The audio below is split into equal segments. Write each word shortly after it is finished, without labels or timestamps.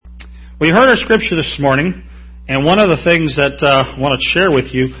We heard our scripture this morning, and one of the things that I want to share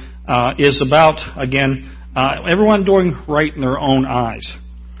with you is about, again, everyone doing right in their own eyes.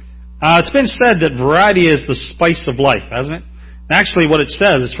 It's been said that variety is the spice of life, hasn't it? Actually, what it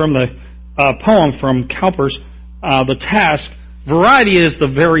says is from the poem from Cowper's The Task, variety is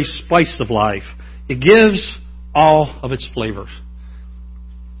the very spice of life. It gives all of its flavors.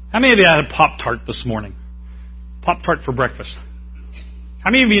 How many of you had a Pop-Tart this morning? Pop-Tart for breakfast. How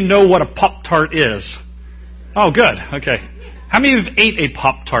many of you know what a Pop-Tart is? Oh, good. Okay. How many of you ate a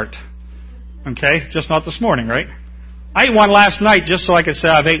Pop-Tart? Okay, just not this morning, right? I ate one last night just so I could say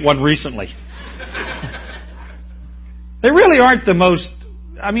I've ate one recently. They really aren't the most,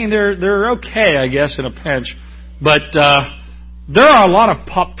 they're okay, I guess, in a pinch. But there are a lot of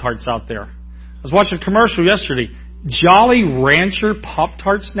Pop-Tarts out there. I was watching a commercial yesterday. Jolly Rancher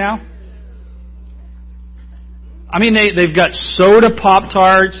Pop-Tarts now. They've got soda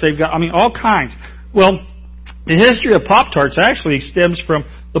Pop-Tarts. They've got, all kinds. Well, the history of Pop-Tarts actually stems from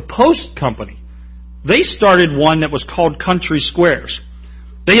the Post Company. They started one that was called Country Squares.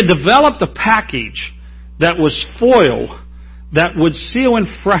 They had developed a package that was foil that would seal in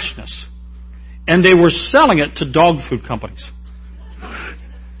freshness. And they were selling it to dog food companies.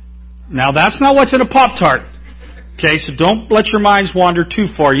 Now, that's not what's in a Pop-Tart. Okay, so don't let your minds wander too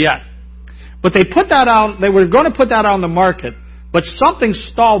far yet. But they put that out, they were going to put that on the market, but something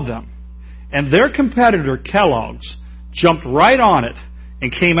stalled them. And their competitor, Kellogg's, jumped right on it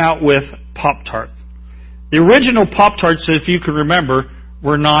and came out with Pop-Tart. The original Pop-Tarts, if you can remember,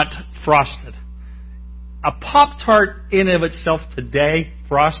 were not frosted. A Pop-Tart in and of itself today,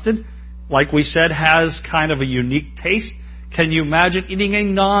 frosted, like we said, has kind of a unique taste. Can you imagine eating a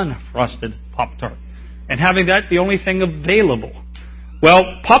non-frosted Pop-Tart and having that the only thing available?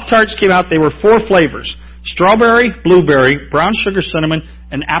 Well, Pop-Tarts came out. They were 4 flavors: strawberry, blueberry, brown sugar cinnamon,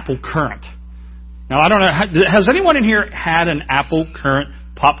 and apple currant. Now, I don't know. Has anyone in here had an apple currant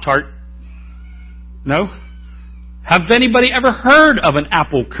Pop-Tart? No? Have anybody ever heard of an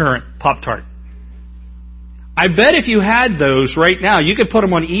apple currant Pop-Tart? I bet if you had those right now, you could put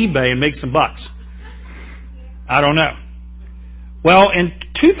them on eBay and make some bucks. I don't know. Well, in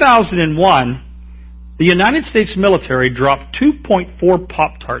 2001, the United States military dropped 2.4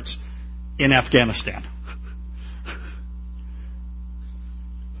 Pop-Tarts in Afghanistan.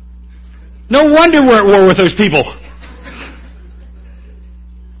 No wonder we're at war with those people.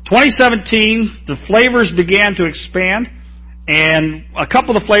 2017, the flavors began to expand, and a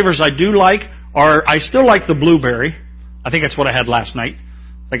couple of the flavors I do like are, I still like the blueberry. I think that's what I had last night.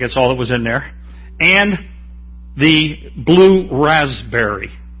 I think that's all that was in there. And the blue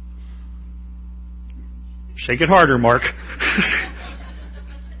raspberry. Shake it harder, Mark.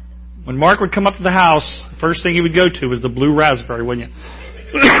 When Mark would come up to the house, the first thing he would go to was the blue raspberry, wouldn't you?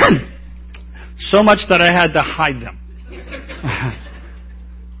 So much that I had to hide them.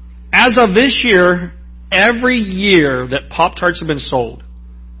 As of this year, every year that Pop-Tarts have been sold,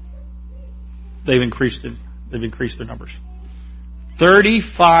 they've increased their numbers.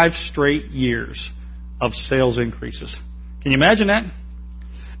 35 straight years of sales increases. Can you imagine that?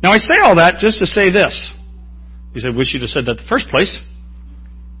 Now, I say all that just to say this. You said, wish you'd have said that in the first place.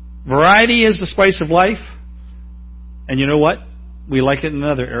 Variety is the spice of life. And you know what? We like it in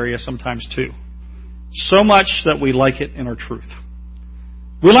another area sometimes too. So much that we like it in our truth.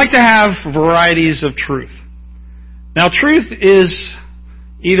 We like to have varieties of truth. Now, truth is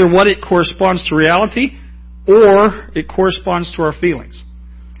either what it corresponds to reality or it corresponds to our feelings.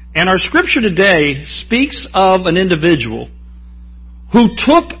 And our scripture today speaks of an individual who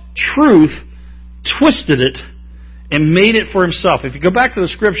took truth, twisted it, and made it for himself. If you go back to the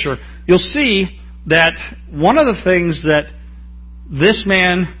scripture, you'll see that one of the things that this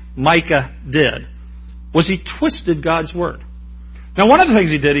man, Micah, did was he twisted God's word. Now, one of the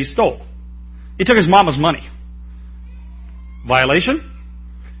things he did, he stole. He took his mama's money. Violation?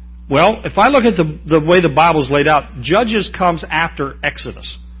 Well, if I look at the way the Bible's laid out, Judges comes after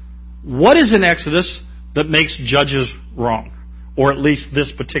Exodus. What is in Exodus that makes Judges wrong? Or at least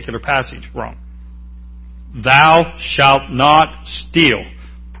this particular passage wrong? Thou shalt not steal.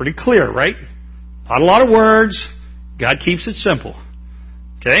 Pretty clear, right? Not a lot of words. God keeps it simple.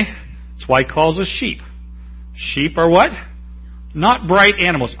 Okay? That's why He calls us sheep. Sheep are what? Not bright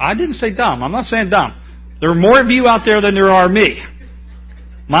animals. I didn't say dumb. I'm not saying dumb. There are more of you out there than there are me.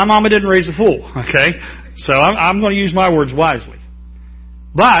 My mama didn't raise a fool. Okay? So I'm going to use my words wisely.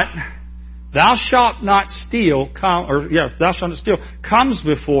 But thou shalt not steal, thou shalt not steal comes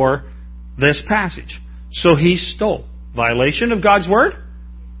before this passage. So he stole. Violation of God's word?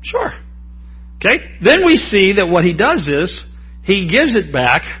 Sure. Okay? Then we see that what he does is he gives it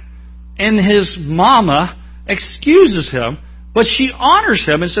back And his mama excuses him, but she honors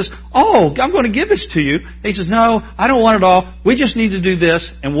him and says, "Oh, I'm going to give this to you." And he says, "No, I don't want it all. We just need to do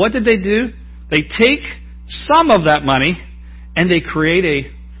this." And what did they do? They take some of that money and they create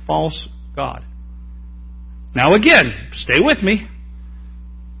a false god. Now again, stay with me.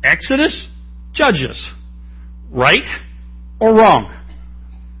 Exodus, Judges. Right or wrong?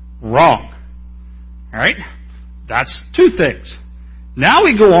 Wrong. All right? That's two things. Now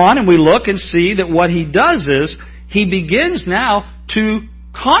we go on and we look and see that what he does is he begins now to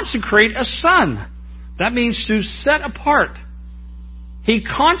consecrate a son. That means to set apart. He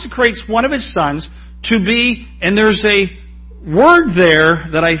consecrates one of his sons to be, and there's a word there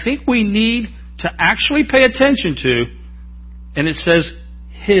that I think we need to actually pay attention to, and it says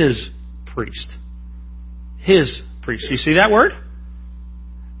his priest. His priest. You see that word?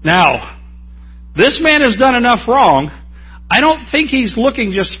 Now, this man has done enough wrong. I don't think he's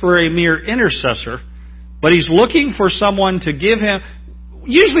looking just for a mere intercessor, but he's looking for someone to give him.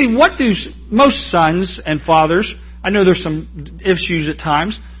 Usually, what do most sons and fathers, I know there's some issues at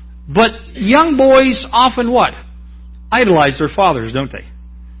times, but young boys often what? Idolize their fathers, don't they?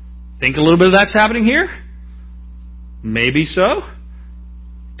 Think a little bit of that's happening here? Maybe so.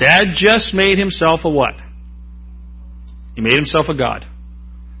 Dad just made himself a what? He made himself a god.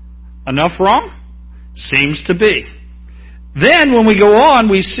 Enough wrong? Seems to be. Then, when we go on,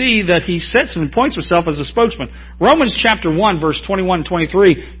 we see that he sets and appoints himself as a spokesman. Romans chapter 1, verse 21 and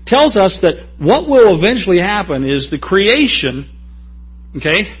 23 tells us that what will eventually happen is the creation,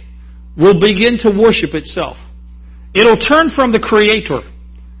 will begin to worship itself. It'll turn from the Creator.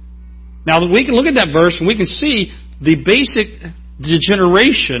 Now, we can look at that verse and we can see the basic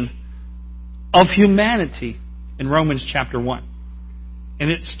degeneration of humanity in Romans chapter 1. And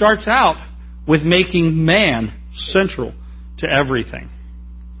it starts out with making man central to everything.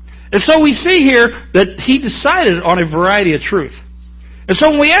 And so we see here that he decided on a variety of truth. And so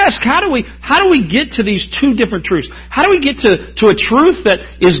when we ask, how do we get to these two different truths? How do we get to a truth that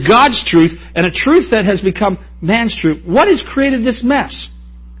is God's truth and a truth that has become man's truth? What has created this mess?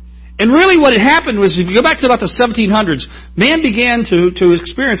 And really what had happened was, if you go back to about the 1700s, man began to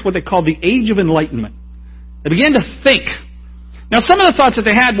experience what they called the Age of Enlightenment. They began to think. Now, some of the thoughts that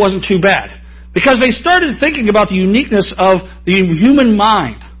they had wasn't too bad, because they started thinking about the uniqueness of the human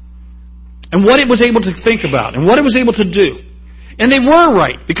mind and what it was able to think about and what it was able to do. And they were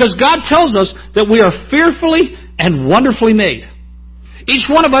right, because God tells us that we are fearfully and wonderfully made. Each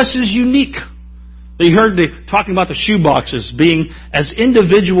one of us is unique. You heard talking about the shoe boxes being as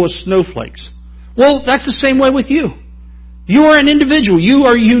individual as snowflakes. Well, that's the same way with you. You are an individual. You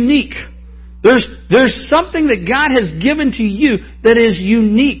are unique. There's something that God has given to you that is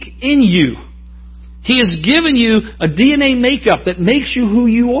unique in you. He has given you a DNA makeup that makes you who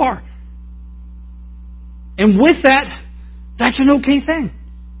you are. And with that, that's an okay thing.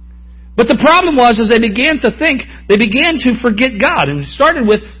 But the problem was, as they began to think, they began to forget God. And it started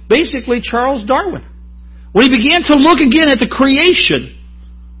with basically Charles Darwin. When he began to look again at the creation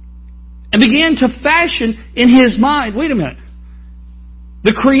and began to fashion in his mind, wait a minute,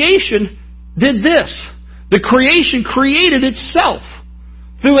 the creation did this. The creation created itself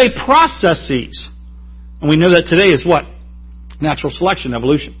through a processes. And we know that today is what? Natural selection,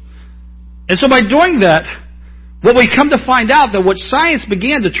 evolution. And so by doing that, what we come to find out that what science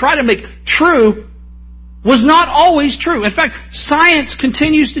began to try to make true was not always true. In fact, science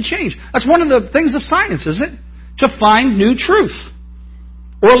continues to change. That's one of the things of science, isn't it? To find new truth.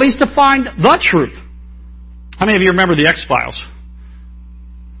 Or at least to find the truth. How many of you remember the X-Files?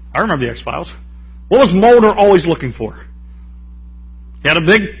 I remember the X-Files. What was Mulder always looking for? He had a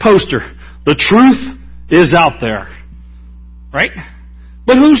big poster. The truth is out there. Right?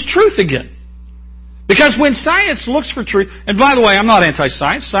 But whose truth again? Because when science looks for truth, and by the way, I'm not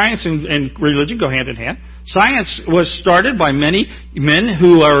anti-science. Science and religion go hand in hand. Science was started by many men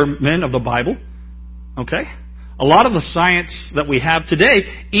who are men of the Bible. Okay? A lot of the science that we have today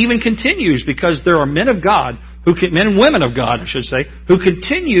even continues because there are men of God, men and women of God, I should say, who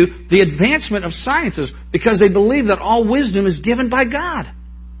continue the advancement of sciences because they believe that all wisdom is given by God.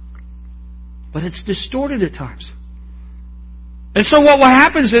 But it's distorted at times. And so what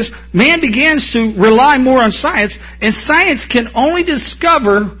happens is man begins to rely more on science, and science can only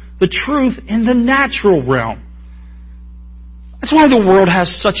discover the truth in the natural realm. That's why the world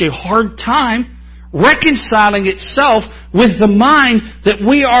has such a hard time reconciling itself with the mind that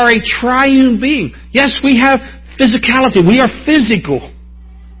we are a triune being. Yes, we have physicality. We are physical.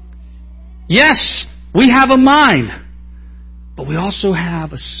 Yes, we have a mind. But we also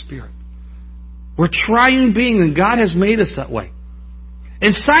have a spirit. We're a triune being, and God has made us that way.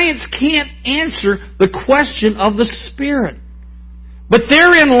 And science can't answer the question of the Spirit. But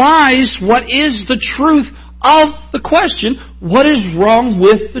therein lies what is the truth of the question, what is wrong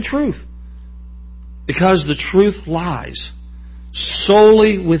with the truth? Because the truth lies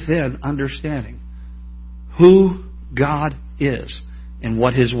solely within understanding who God is and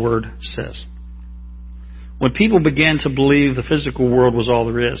what His Word says. When people began to believe the physical world was all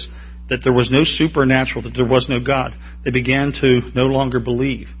there is, that there was no supernatural, that there was no God, they began to no longer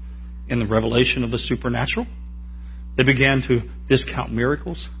believe in the revelation of the supernatural. They began to discount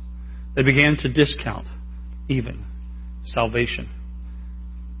miracles. They began to discount even salvation.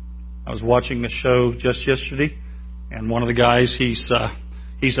 I was watching a show just yesterday, and one of the guys, he's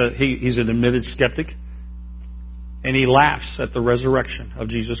an admitted skeptic, and he laughs at the resurrection of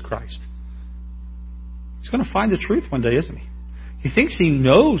Jesus Christ. He's going to find the truth one day, isn't he? He thinks he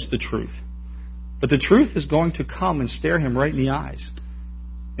knows the truth, but the truth is going to come and stare him right in the eyes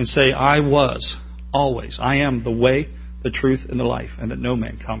and say, I am the way, the truth, and the life, and that no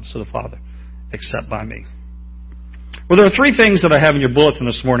man comes to the Father except by me. Well, there are three things that I have in your bulletin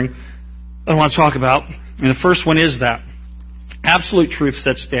this morning that I want to talk about. And the first one is that absolute truth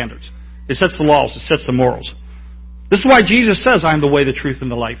sets standards. It sets the laws. It sets the morals. This is why Jesus says, I am the way, the truth, and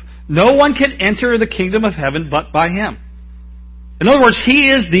the life. No one can enter the kingdom of heaven but by Him. In other words,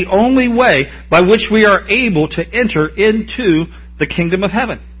 He is the only way by which we are able to enter into the kingdom of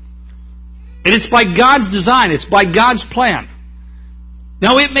heaven. And it's by God's design. It's by God's plan.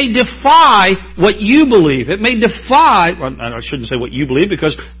 Now, it may defy what you believe. It may defy, well, I shouldn't say what you believe,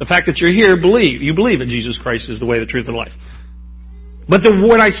 because the fact that you're here, you believe that Jesus Christ is the way, the truth, and the life. But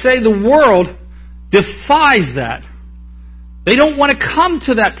when I say the world defies that, they don't want to come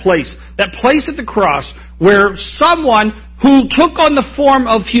to that place at the cross where someone who took on the form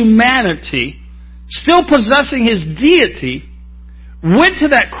of humanity, still possessing His deity, went to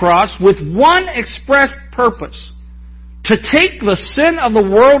that cross with one express purpose: to take the sin of the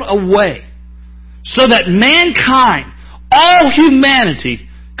world away, so that mankind, all humanity,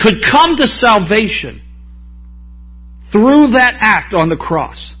 could come to salvation through that act on the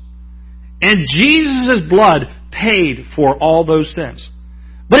cross. And Jesus' blood paid for all those sins.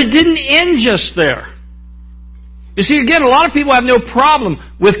 But it didn't end just there. You see, again, a lot of people have no problem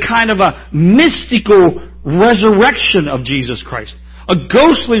with kind of a mystical resurrection of Jesus Christ. A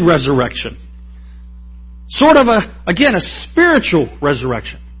ghostly resurrection. Sort of a spiritual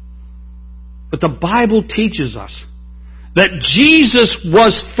resurrection. But the Bible teaches us that Jesus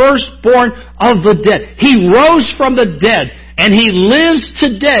was firstborn of the dead. He rose from the dead, and He lives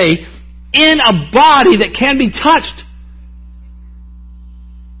today in a body that can be touched.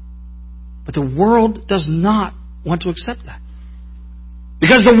 But the world does not want to accept that.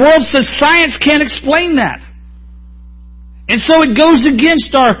 Because the world says science can't explain that. And so it goes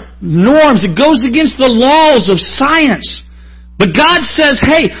against our norms. It goes against the laws of science. But God says,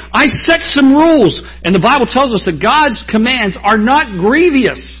 hey, I set some rules. And the Bible tells us that God's commands are not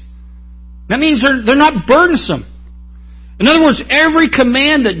grievous. That means they're not burdensome. In other words, every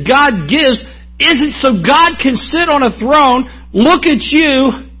command that God gives isn't so God can sit on a throne, look at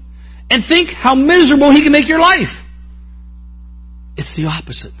you, and think how miserable He can make your life. It's the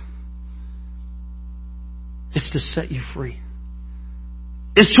opposite. It's to set you free.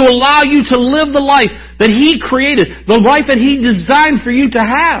 It's to allow you to live the life that He created, the life that He designed for you to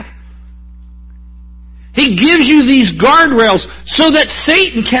have. He gives you these guardrails so that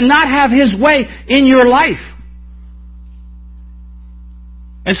Satan cannot have his way in your life.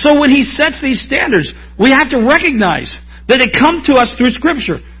 And so when He sets these standards, we have to recognize that they come to us through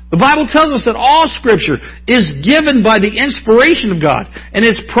Scripture. The Bible tells us that all Scripture is given by the inspiration of God. And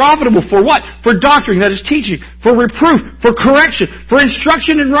it's profitable for what? For doctrine, that is teaching, for reproof, for correction, for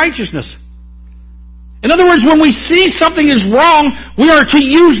instruction in righteousness. In other words, when we see something is wrong, we are to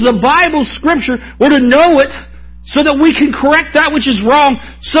use the Bible Scripture, or to know it, so that we can correct that which is wrong,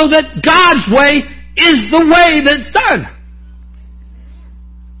 so that God's way is the way that's done.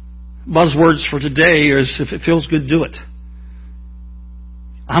 Buzzwords for today is, if it feels good, do it.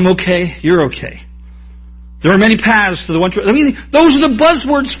 I'm okay, you're okay. There are many paths to the one truth. I mean, those are the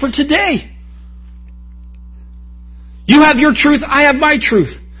buzzwords for today. You have your truth, I have my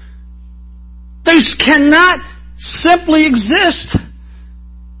truth. Those cannot simply exist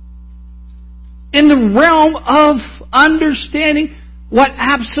in the realm of understanding what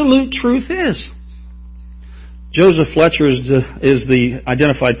absolute truth is. Joseph Fletcher is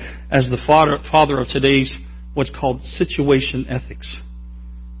identified as the father of today's what's called situation ethics.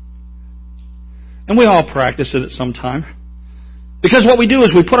 And we all practice it at some time. Because what we do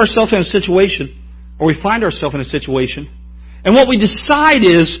is we put ourselves in a situation, or we find ourselves in a situation, And what we decide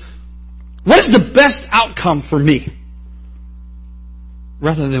is, what is the best outcome for me?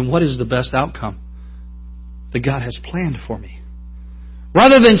 Rather than what is the best outcome that God has planned for me.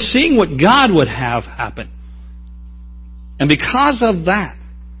 Rather than seeing what God would have happen. And because of that,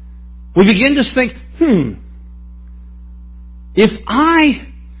 we begin to think, if I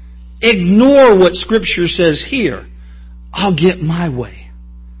ignore what Scripture says here, I'll get my way.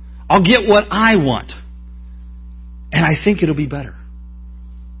 I'll get what I want. And I think it'll be better.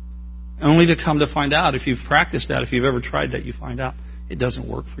 Only to come to find out, if you've practiced that, if you've ever tried that, you find out it doesn't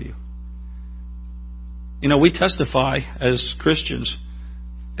work for you. You know, we testify as Christians,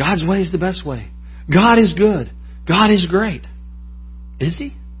 God's way is the best way. God is good. God is great. Is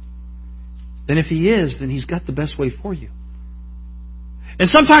He? Then if He is, then He's got the best way for you. And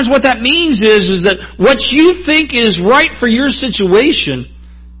sometimes what that means is that what you think is right for your situation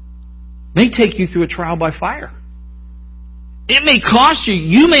may take you through a trial by fire. It may cost you.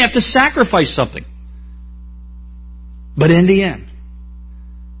 You may have to sacrifice something. But in the end,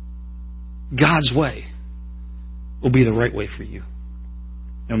 God's way will be the right way for you,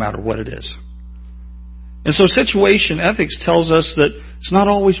 no matter what it is. And so situation ethics tells us that it's not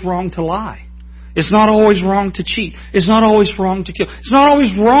always wrong to lie. It's not always wrong to cheat. It's not always wrong to kill. It's not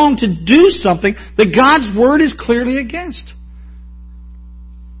always wrong to do something that God's Word is clearly against.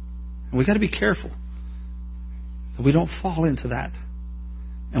 And we've got to be careful that we don't fall into that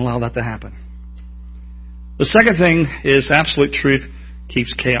and allow that to happen. The second thing is absolute truth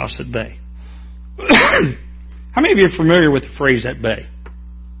keeps chaos at bay. How many of you are familiar with the phrase "at bay"?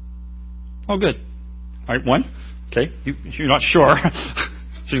 Oh, good. All right, one. Okay, you're not sure.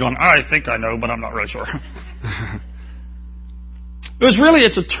 She's going, I think I know, but I'm not really sure.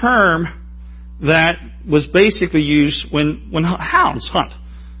 It's a term that was basically used when hounds hunt.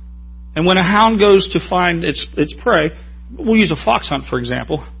 And when a hound goes to find its prey, we'll use a fox hunt, for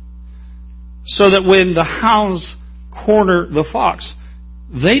example, so that when the hounds corner the fox,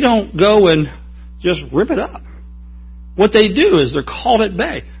 they don't go and just rip it up. What they do is they're called at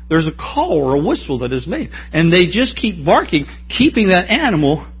bay. There's a call or a whistle that is made. And they just keep barking, keeping that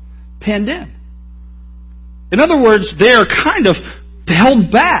animal penned in. In other words, they are kind of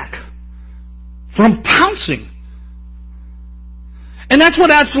held back from pouncing. And that's what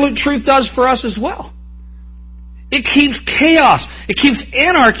absolute truth does for us as well. It keeps chaos. It keeps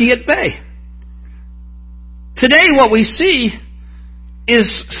anarchy at bay. Today what we see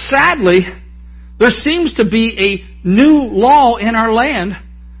is, sadly, there seems to be a new law in our land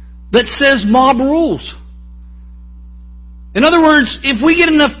that says mob rules. In other words, if we get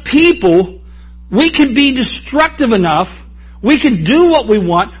enough people, we can be destructive enough, we can do what we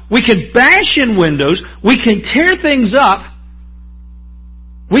want, we can bash in windows, we can tear things up,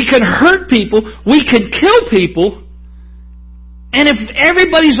 we can hurt people, we can kill people, and if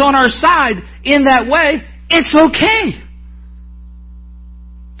everybody's on our side in that way, it's okay.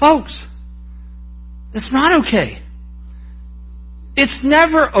 Folks, it's not okay. It's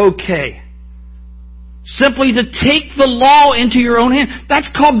never okay simply to take the law into your own hand. That's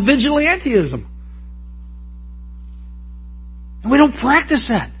called vigilantism. And we don't practice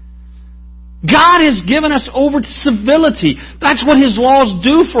that. God has given us over to civility. That's what His laws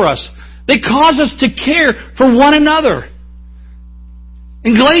do for us. They cause us to care for one another.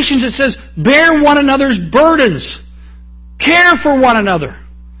 In Galatians it says, bear one another's burdens. Care for one another.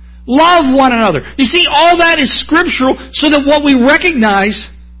 Love one another. You see, all that is scriptural so that what we recognize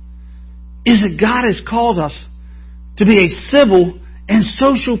is that God has called us to be a civil and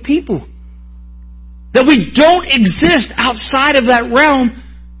social people. That we don't exist outside of that realm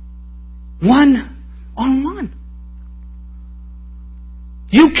one-on-one.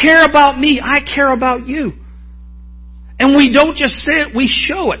 You care about me, I care about you. And we don't just say it, we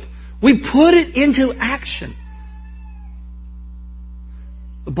show it. We put it into action.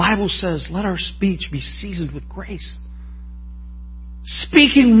 The Bible says, let our speech be seasoned with grace.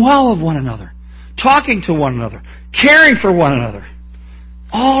 Speaking well of one another. Talking to one another. Caring for one another.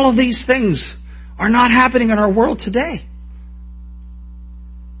 All of these things are not happening in our world today.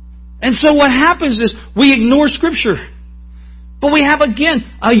 And so what happens is we ignore Scripture. But we have, again,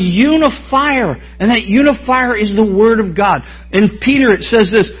 a unifier. And that unifier is the Word of God. In Peter it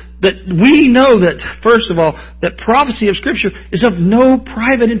says this, that we know that, first of all, that prophecy of Scripture is of no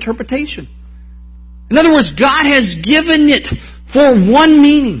private interpretation. In other words, God has given it for one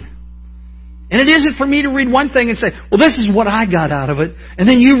meaning. And it isn't for me to read one thing and say, well, this is what I got out of it. And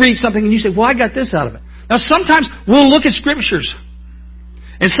then you read something and you say, well, I got this out of it. Now, sometimes we'll look at Scriptures.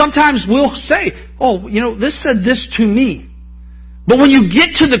 And sometimes we'll say, oh, this said this to me. But when you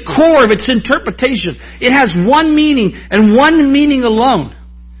get to the core of its interpretation, it has one meaning and one meaning alone.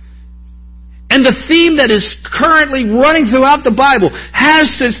 And the theme that is currently running throughout the Bible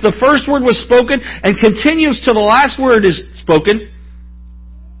has since the first word was spoken and continues till the last word is spoken,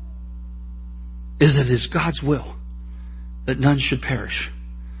 is that it is God's will that none should perish,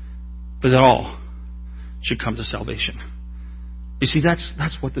 but that all should come to salvation. You see,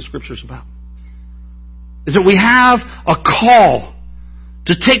 that's what the Scripture is about. Is that we have a call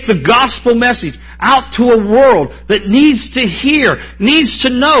to take the gospel message out to a world that needs to hear, needs to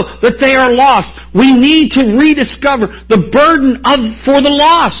know that they are lost. We need to rediscover the burden for the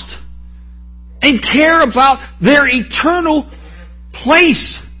lost and care about their eternal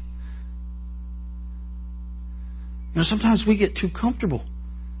place. You know, sometimes we get too comfortable.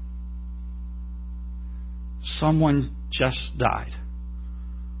 Someone just died.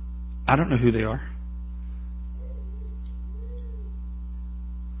 I don't know who they are.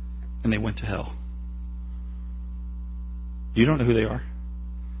 And they went to hell. You don't know who they are.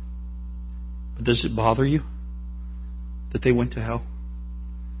 But does it bother you that they went to hell?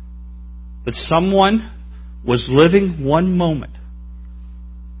 That someone was living one moment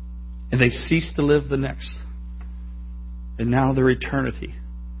and they ceased to live the next. And now their eternity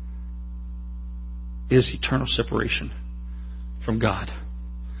is eternal separation from God.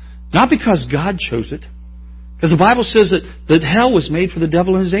 Not because God chose it. Because the Bible says that hell was made for the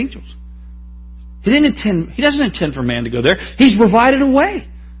devil and his angels. He doesn't intend for man to go there. He's provided a way.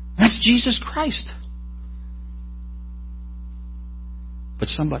 That's Jesus Christ. But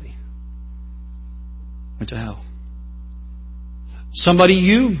somebody went to hell. Somebody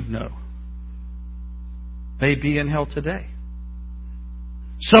you know may be in hell today.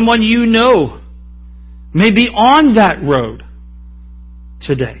 Someone you know may be on that road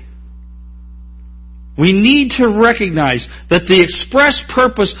today. We need to recognize that the express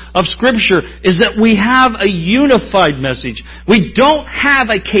purpose of Scripture is that we have a unified message. We don't have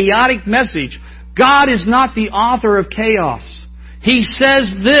a chaotic message. God is not the author of chaos. He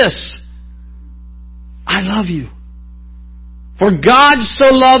says this, I love you. For God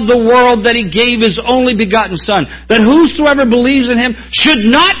so loved the world that He gave His only begotten Son, that whosoever believes in Him should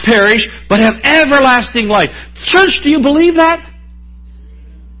not perish, but have everlasting life. Church, do you believe that?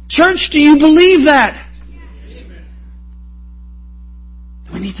 Church, do you believe that?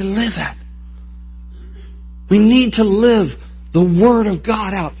 We need to live that. We need to live the Word of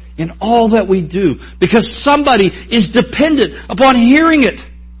God out in all that we do, because somebody is dependent upon hearing it.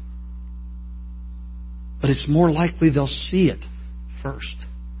 But it's more likely they'll see it first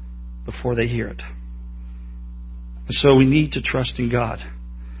before they hear it. And so we need to trust in God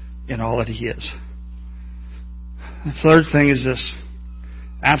in all that He is. The third thing is this.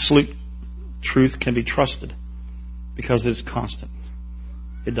 Absolute truth can be trusted because it is constant.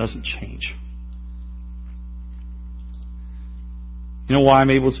 It doesn't change. You know why I'm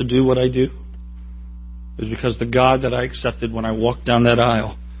able to do what I do? It's because the God that I accepted when I walked down that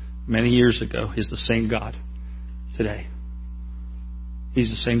aisle many years ago is the same God today. He's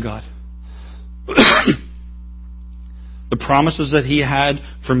the same God. The promises that He had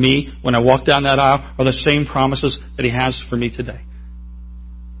for me when I walked down that aisle are the same promises that He has for me today.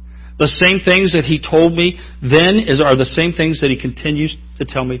 The same things that He told me then are the same things that He continues to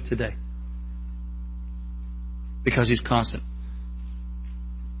tell me today. Because He's constant,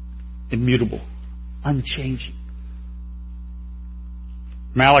 immutable, unchanging.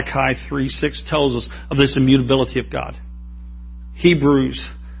 Malachi 3:6 tells us of this immutability of God. Hebrews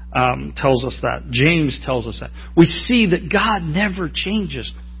tells us that. James tells us that. We see that God never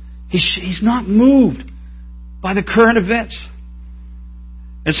changes. He's not moved by the current events.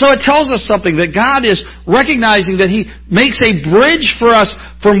 And so it tells us something, that God is recognizing that He makes a bridge for us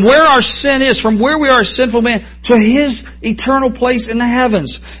from where our sin is, from where we are a sinful man, to His eternal place in the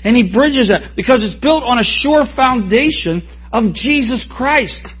heavens. And He bridges that because it's built on a sure foundation of Jesus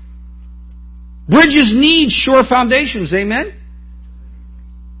Christ. Bridges need sure foundations, amen?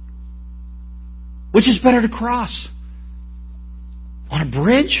 Which is better to cross? On a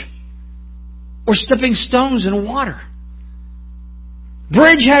bridge or stepping stones in water?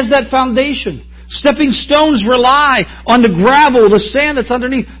 Bridge has that foundation. Stepping stones rely on the gravel, the sand that's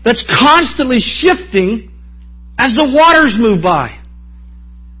underneath, that's constantly shifting as the waters move by.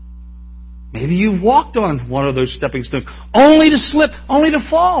 Maybe you've walked on one of those stepping stones, only to slip, only to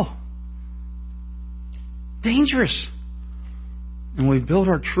fall. Dangerous. And we build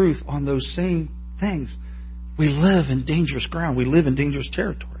our truth on those same things. We live in dangerous ground. We live in dangerous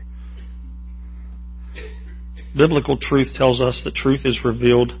territory. Biblical truth tells us that truth is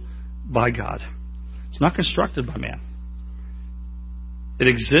revealed by God. It's not constructed by man. It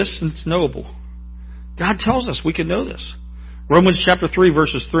exists and it's knowable. God tells us we can know this. Romans chapter 3,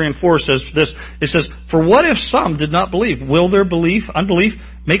 verses 3 and 4 says this. It says, "For what if some did not believe? Will their unbelief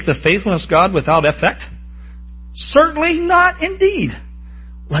make the faithfulness of God without effect? Certainly not indeed.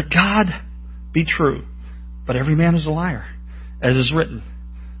 Let God be true, but every man is a liar, as is written,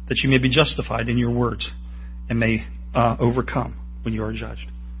 that you may be justified in your words and may overcome when you are judged."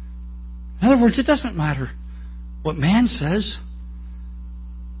 In other words, it doesn't matter what man says.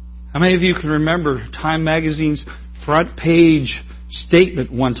 How many of you can remember Time Magazine's front page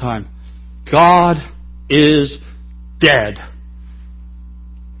statement one time? God is dead.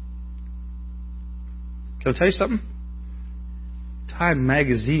 Can I tell you something? Time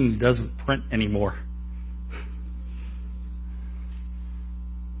Magazine doesn't print anymore.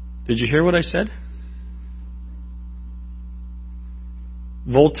 Did you hear what I said?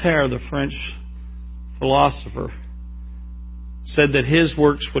 Voltaire, the French philosopher, said that his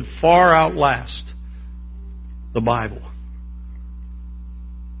works would far outlast the Bible.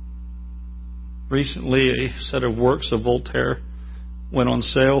 Recently, a set of works of Voltaire went on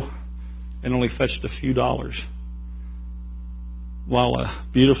sale and only fetched a few dollars, while a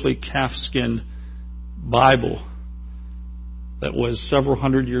beautifully calf-skinned Bible that was several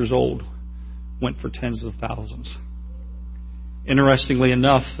hundred years old went for tens of thousands. Interestingly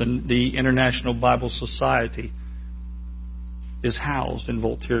enough, the International Bible Society is housed in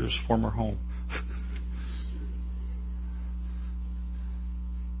Voltaire's former home.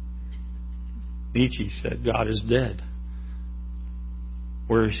 Nietzsche said, God is dead.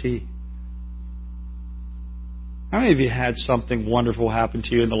 Where is he? How many of you had something wonderful happen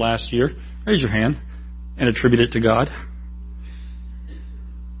to you in the last year? Raise your hand and attribute it to God.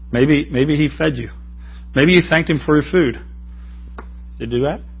 Maybe he fed you. Maybe you thanked him for your food. Did you do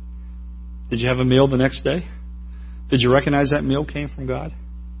that? Did you have a meal the next day? Did you recognize that meal came from God?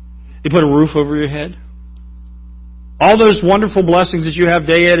 He put a roof over your head. All those wonderful blessings that you have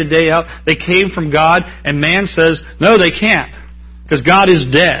day in and day out, they came from God, and man says, no, they can't, because God is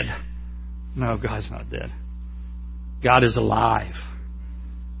dead. No, God's not dead. God is alive.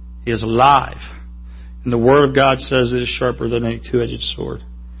 He is alive. And the Word of God says it is sharper than any two-edged sword.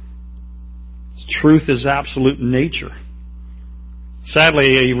 Truth is absolute in nature.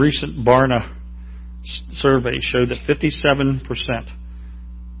 Sadly, a recent Barna survey showed that 57%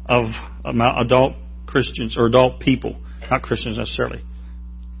 of adult Christians, or adult people, not Christians necessarily,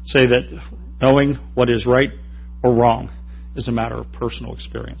 say that knowing what is right or wrong is a matter of personal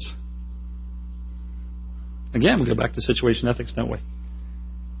experience. Again, we go back to situation ethics, don't we?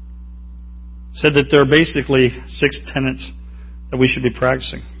 Said that there are basically 6 tenets that we should be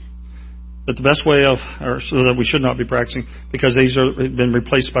practicing. But the best way so that we should not be practicing, because these have been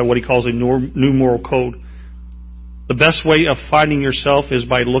replaced by what he calls a new moral code. The best way of finding yourself is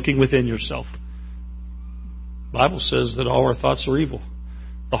by looking within yourself. The Bible says that all our thoughts are evil.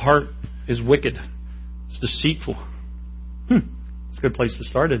 The heart is wicked. It's deceitful. It's a good place to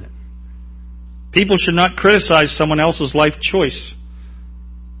start, isn't it? People should not criticize someone else's life choice.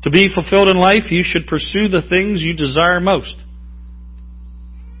 To be fulfilled in life, you should pursue the things you desire most.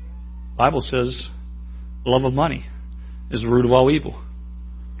 The Bible says the love of money is the root of all evil.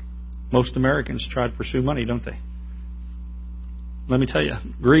 Most Americans try to pursue money, don't they? Let me tell you,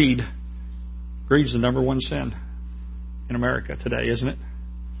 greed's the number one sin in America today, isn't it?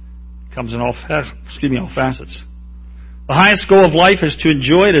 It comes in all facets. The highest goal of life is to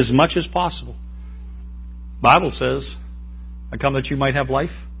enjoy it as much as possible. The Bible says, I come that you might have life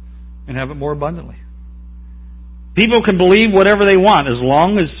and have it more abundantly. People can believe whatever they want as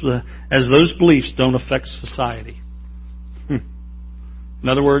long as those beliefs don't affect society. In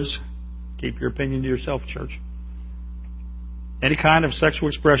other words, keep your opinion to yourself, church. Any kind of sexual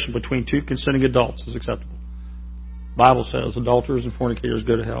expression between 2 consenting adults is acceptable. The Bible says adulterers and fornicators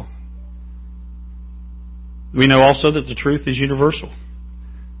go to hell. We know also that the truth is universal.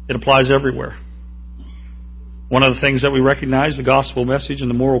 It applies everywhere. One of the things that we recognize, the gospel message and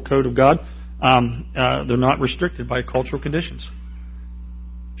the moral code of God, they're not restricted by cultural conditions.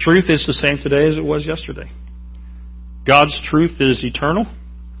 Truth is the same today as it was yesterday. God's truth is eternal,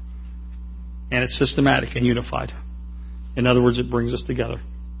 and it's systematic and unified. In other words, it brings us together.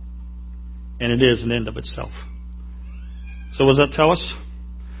 And it is an end of itself. So what does that tell us?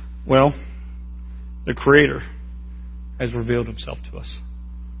 Well, the Creator has revealed Himself to us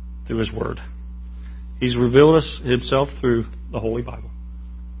through His Word. He's revealed Himself through the Holy Bible.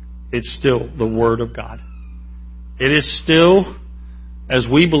 It's still the Word of God. It is still, as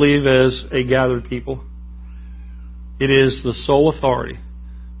we believe as a gathered people, it is the sole authority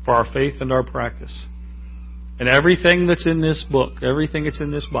for our faith and our practice. And everything that's in this book, everything that's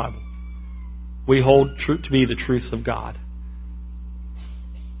in this Bible, we hold to be the truth of God.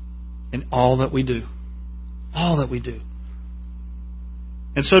 In all that we do. All that we do.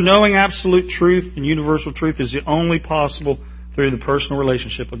 And so knowing absolute truth and universal truth is the only possible through the personal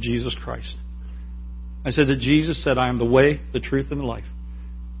relationship of Jesus Christ. I said that Jesus said, I am the way, the truth, and the life,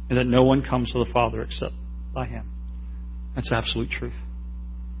 and that no one comes to the Father except by Him. That's absolute truth.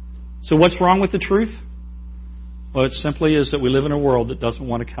 So what's wrong with the truth? Well, it simply is that we live in a world that doesn't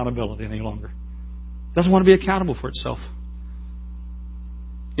want accountability any longer. It doesn't want to be accountable for itself.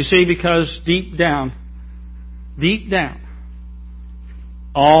 You see, because deep down,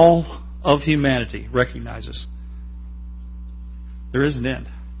 all of humanity recognizes there is an end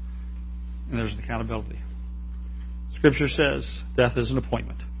and there's an accountability. Scripture says death is an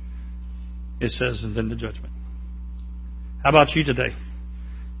appointment. It says, and then the judgment. How about you today?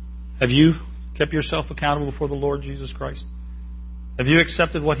 Have you kept yourself accountable before the Lord Jesus Christ? Have you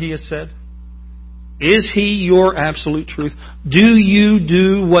accepted what He has said? Is He your absolute truth? Do you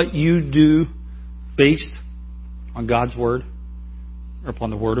do what you do based on God's Word or upon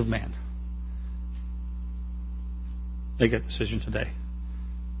the Word of man? Make that decision today.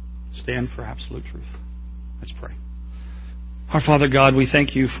 Stand for absolute truth. Let's pray. Our Father God, we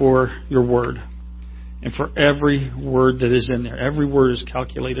thank You for Your Word and for every word that is in there. Every word is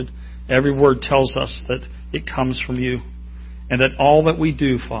calculated. Every word tells us that it comes from You, and that all that we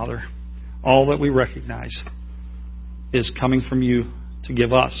do, Father, all that we recognize is coming from You to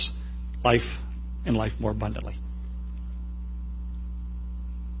give us life and life more abundantly.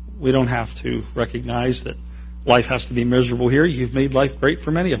 We don't have to recognize that life has to be miserable here. You've made life great for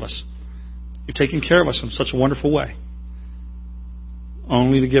many of us. You've taken care of us in such a wonderful way.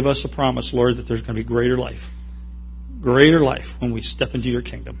 Only to give us a promise, Lord, that there's going to be greater life when we step into Your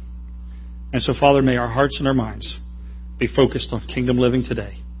kingdom. And so, Father, may our hearts and our minds be focused on kingdom living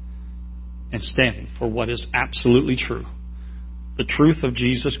today and standing for what is absolutely true, the truth of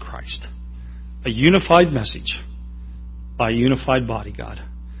Jesus Christ, a unified message by a unified body, God.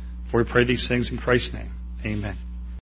 For we pray these things in Christ's name. Amen.